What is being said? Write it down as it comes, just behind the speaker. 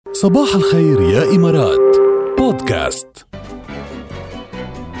صباح الخير يا إمارات بودكاست.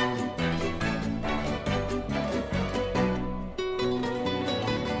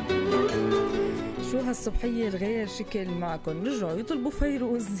 شو هالصبحية الغير شكل معكم؟ رجعوا يطلبوا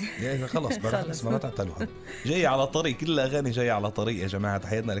فيروز يا خلص بس ما تعتلوها. جاي على طريق، كل الأغاني جاي على طريق يا جماعة.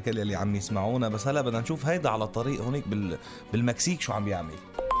 تحياتنا لكل اللي عم يسمعونا. بس هلا بدنا نشوف هيدا على طريق هونيك بالمكسيك شو عم بيعمل.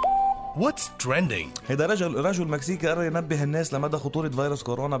 What's trending؟ هيدا رجل مكسيكي قرر ينبه الناس لمدى خطورة فيروس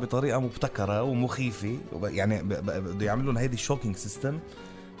كورونا بطريقة مبتكرة ومخيفة. يعني بده يعمل لهم هيدي الشوكينج سيستم،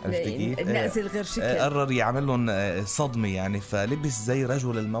 عرفت كيف؟ النقزة الغير شكل. قرر يعمل لهم صدمة يعني، فلبس زي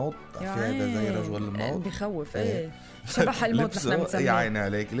رجل الموت. هذا زي رجل الموت بخوف. شبح الموت نحن بنسميه. يا عيني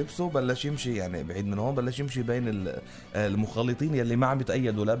عليك. لبسه بلش يمشي يعني بعيد من هون، بلش يمشي بين المخالطين يلي ما عم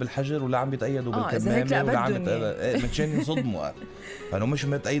بيتأيدوا لا بالحجر ولا عم بيتأيدوا بالكمامة ولا عم مشان ينصدموا. فانه مش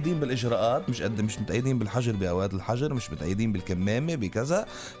متأيدين بالإجراءات، مش متأيدين بالحجر بأوقات الحجر، مش متأيدين بالكمامة بكذا.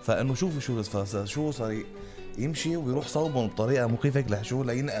 فانه شوفوا شو صار يمشي ويروح صوبهم بطريقه مخيفه لشو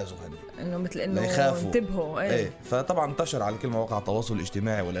لينقذوا انه مثل انه يخافوا انتبهوا. فطبعا انتشر على كل مواقع التواصل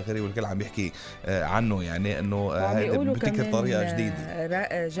الاجتماعي والاخري، والكل عم يحكي عنه يعني انه هذا بتذكر طريقه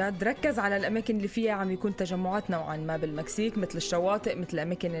جديده. جاد ركز على الاماكن اللي فيها عم يكون تجمعات نوعا ما بالمكسيك، مثل الشواطئ، مثل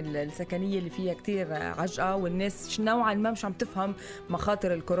الاماكن السكنيه اللي فيها كتير عجقه، والناس نوعا ما مش عم تفهم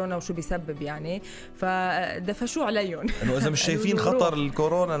مخاطر الكورونا وشو بيسبب يعني، فدفشوا عليهم انه اذا مش شايفين خطر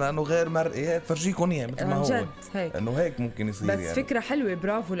الكورونا لانه غير مرئي فرجيكم اياه مثل ما هو هيك. انه هيك ممكن يصير. بس يعني فكرة حلوة،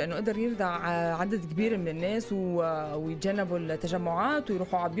 برافو، لأنه قدر يرضع عدد كبير من الناس ويتجنبوا التجمعات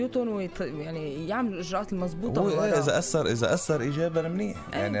ويروحوا على بيوتهم يعني يعملوا الإجراءات المضبوطة. إذا أثر إيجابا منيح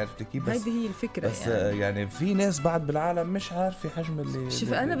يعني، عرفت كيف؟ بس هذه هي الفكرة. بس يعني في ناس بعد بالعالم مش عارفة حجم اللي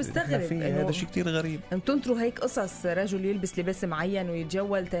شوف أنا بستغرب هذا شيء كتير غريب. بتنطروا هيك قصص رجل يلبس لباس معين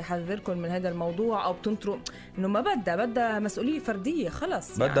ويتجول تيحذركم من هذا الموضوع، أو بتنطروا إنه ما بدها مسؤولية فردية،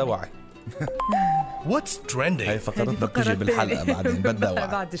 خلص بدها يعني وعي. What's trending؟ هاي فقرتنا بتجي بالحلقة بعدين بدها وعي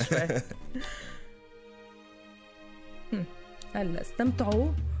بعد شوي. هلا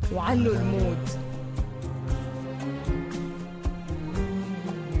استمتعوا وعلوا المود.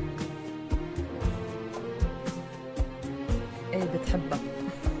 ايه بتحبها.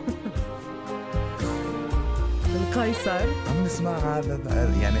 القيصر عم نسمع هذا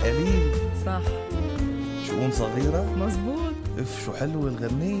يعني قليل صح، شؤون صغيرة مزبوط. شو حلوة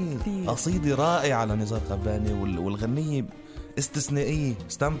الغنية، قصيدة رائعة على نزار قباني، والغنية استثنائية.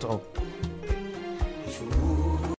 استمتعوا.